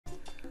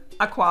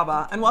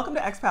Akwaba, and welcome to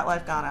Expat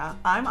Life Ghana.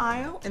 I'm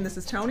Ayo, and this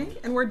is Tony,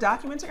 and we're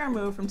documenting our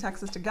move from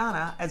Texas to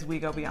Ghana as we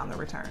go beyond the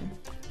return.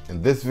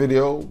 In this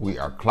video, we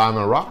are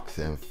climbing rocks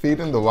and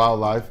feeding the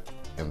wildlife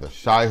in the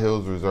Shai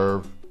Hills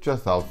Reserve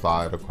just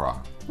outside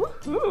Accra.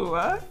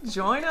 Woohoo!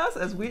 Join us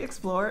as we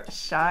explore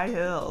Shai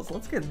Hills.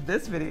 Let's get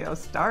this video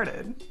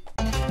started.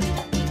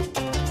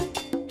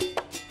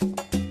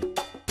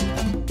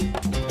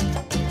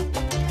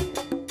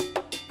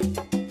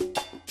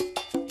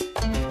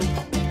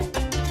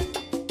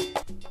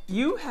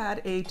 You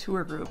had a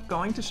tour group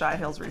going to Shai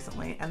Hills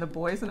recently, and the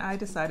boys and I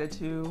decided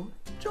to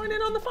join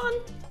in on the fun.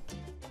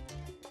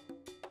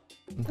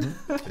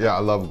 Yeah, I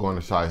love going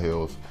to Shai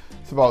Hills.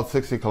 It's about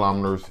 60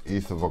 kilometers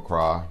east of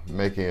Accra,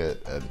 making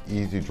it an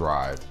easy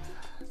drive.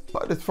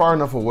 But it's far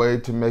enough away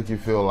to make you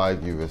feel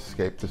like you've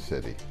escaped the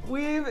city.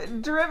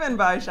 We've driven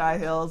by Shai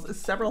Hills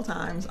several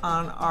times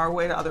on our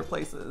way to other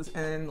places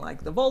in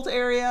like the Volta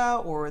area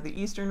or the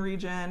eastern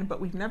region, but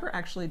we've never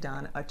actually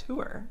done a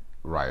tour.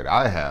 Right,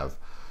 I have.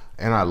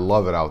 And I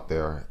love it out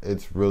there.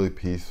 It's really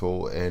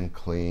peaceful and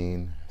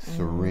clean,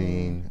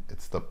 serene.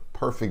 It's the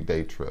perfect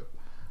day trip.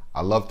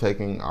 I love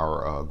taking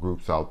our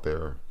groups out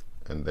there,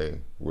 and they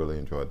really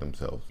enjoyed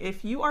themselves.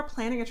 If you are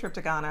planning a trip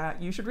to Ghana,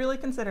 you should really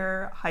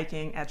consider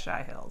hiking at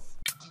Shai Hills.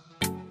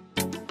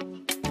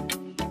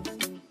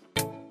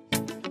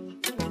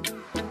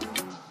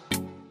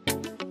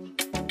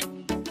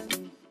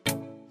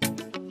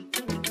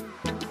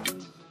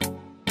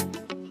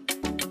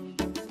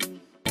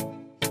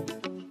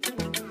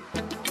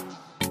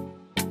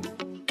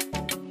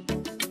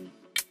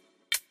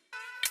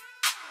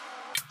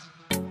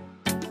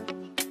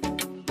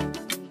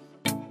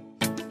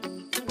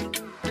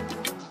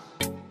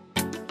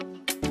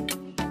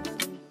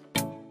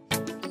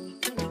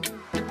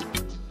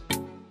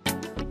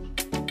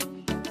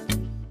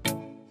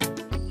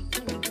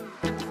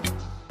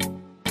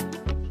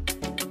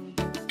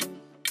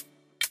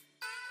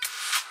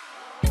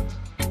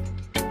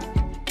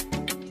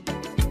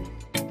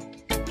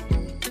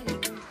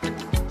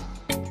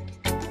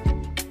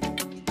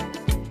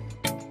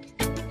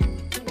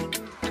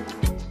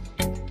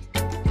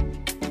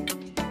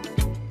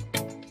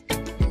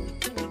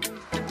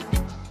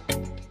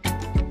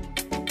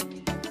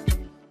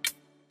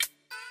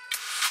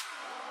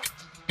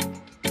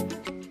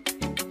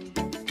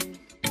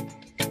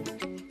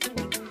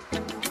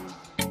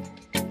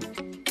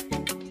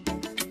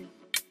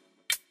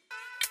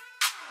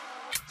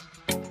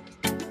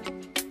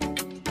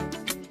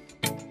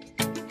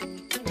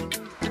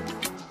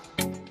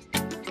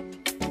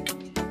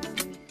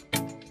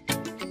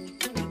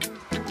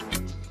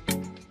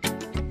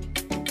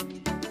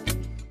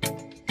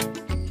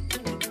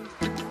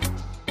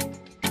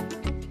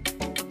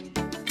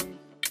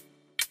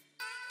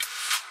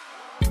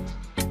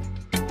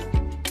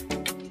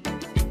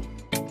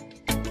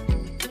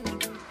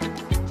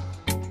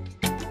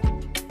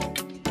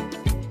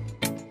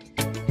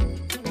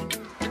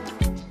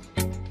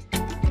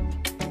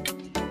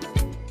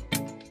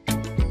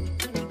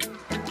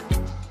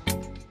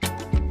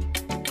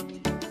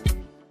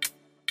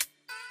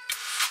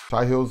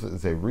 Shai Hills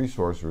is a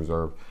resource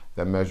reserve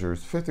that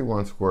measures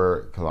 51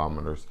 square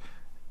kilometers.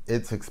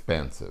 It's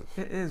expansive.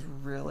 It is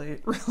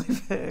really,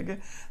 really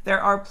big. There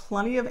are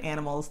plenty of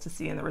animals to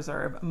see in the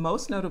reserve,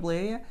 most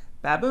notably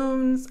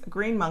baboons,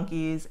 green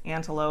monkeys,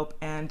 antelope,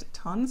 and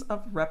tons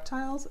of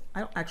reptiles.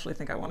 I don't actually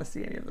think I want to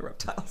see any of the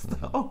reptiles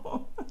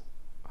though.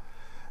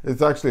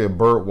 It's actually a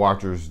bird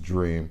watcher's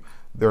dream.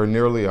 There are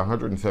nearly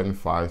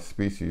 175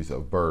 species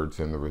of birds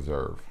in the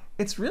reserve.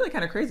 It's really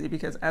kind of crazy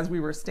because as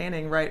we were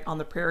standing right on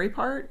the prairie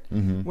part,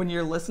 when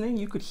you're listening,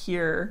 you could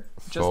hear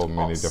just so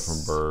many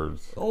different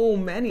birds. So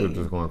many. They're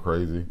just going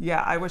crazy.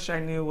 Yeah, I wish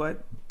I knew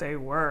what they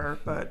were,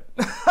 but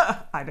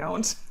I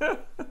don't.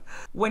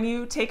 When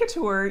you take a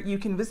tour, you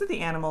can visit the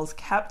animals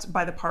kept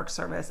by the Park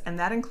Service, and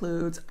that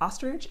includes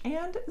ostrich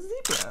and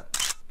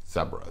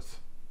Zebras.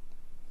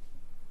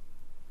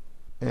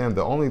 And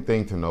the only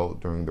thing to note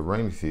during the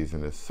rainy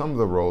season is some of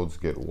the roads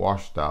get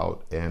washed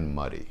out and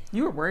muddy.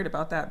 You were worried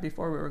about that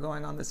before we were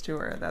going on this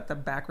tour, that the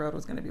back road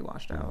was going to be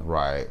washed out.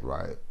 Right.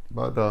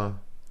 But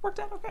worked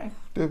out okay.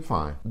 Did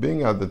fine.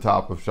 Being at the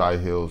top of Shai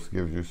Hills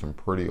gives you some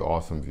pretty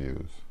awesome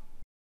views.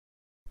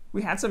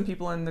 We had some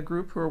people in the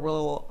group who were a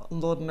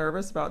little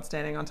nervous about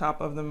standing on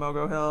top of the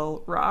Mogo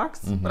Hill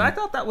rocks, but I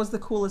thought that was the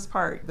coolest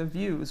part. The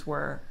views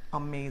were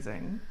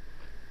amazing.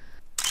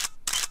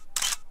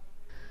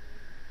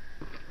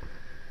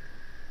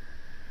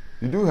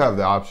 You do have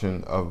the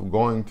option of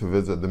going to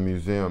visit the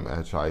museum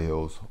at Shai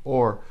Hills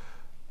or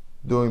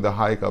doing the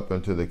hike up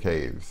into the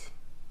caves.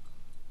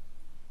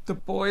 The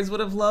boys would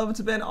have loved to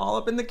have been all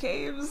up in the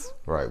caves.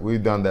 Right,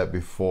 we've done that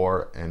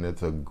before and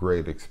it's a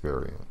great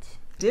experience.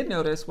 Did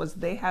notice was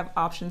they have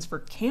options for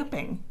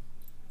camping.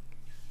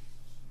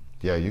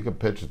 Yeah, you can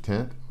pitch a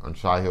tent on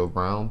Shai Hill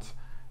grounds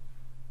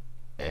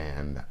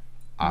and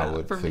I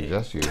would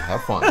suggest you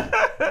have fun.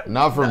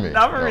 Not for me.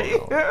 Not for me.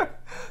 No.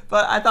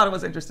 But I thought it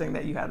was interesting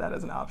that you had that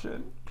as an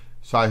option.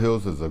 Shai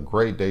Hills is a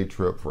great day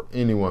trip for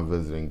anyone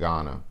visiting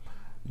Ghana.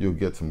 You'll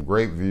get some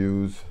great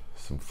views,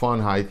 some fun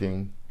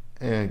hiking,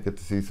 and get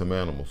to see some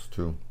animals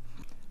too.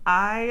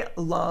 I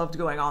loved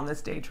going on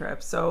this day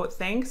trip, so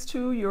thanks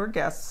to your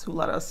guests who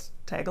let us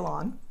tag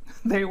along.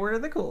 They were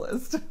the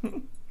coolest.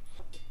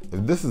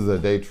 If this is a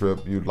day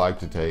trip you'd like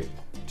to take,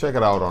 check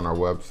it out on our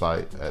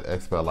website at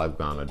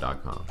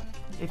expatlifeghana.com.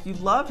 If you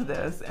loved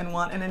this and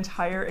want an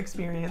entire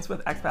experience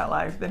with Expat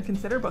Life, then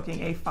consider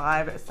booking a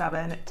 5,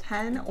 7,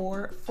 10,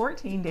 or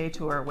 14-day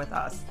tour with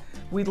us.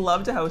 We'd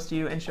love to host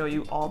you and show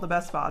you all the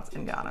best spots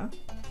in Ghana.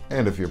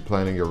 And if you're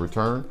planning your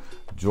return,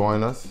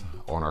 join us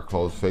on our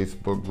closed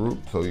Facebook group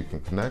so you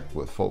can connect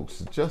with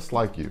folks just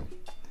like you.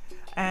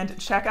 And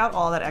check out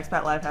all that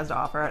Expat Life has to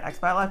offer at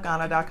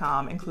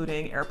expatlifeghana.com,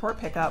 including airport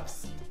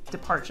pickups,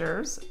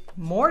 departures,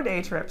 more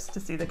day trips to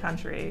see the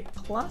country,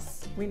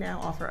 plus we now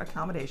offer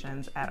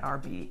accommodations at our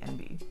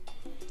B&B.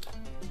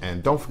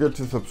 And don't forget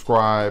to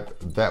subscribe.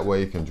 That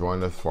way you can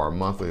join us for our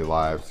monthly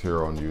lives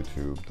here on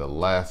YouTube the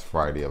last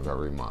Friday of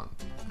every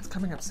month. It's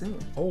coming up soon.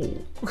 Oh,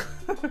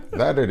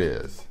 that it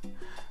is.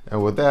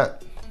 And with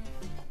that,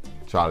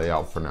 Charlie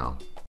out for now.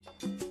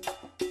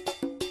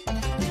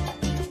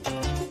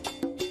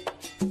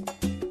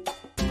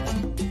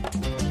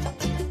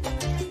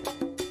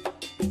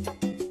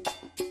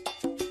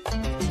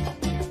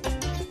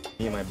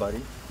 Me and my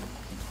buddy.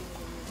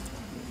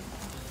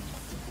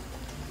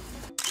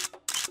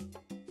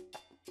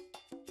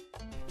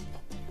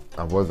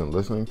 I wasn't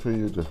listening to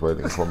you, just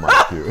waiting for my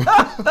cue.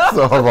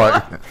 So I'm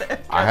like,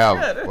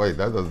 wait,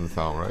 that doesn't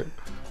sound right.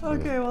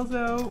 Okay, well,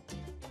 so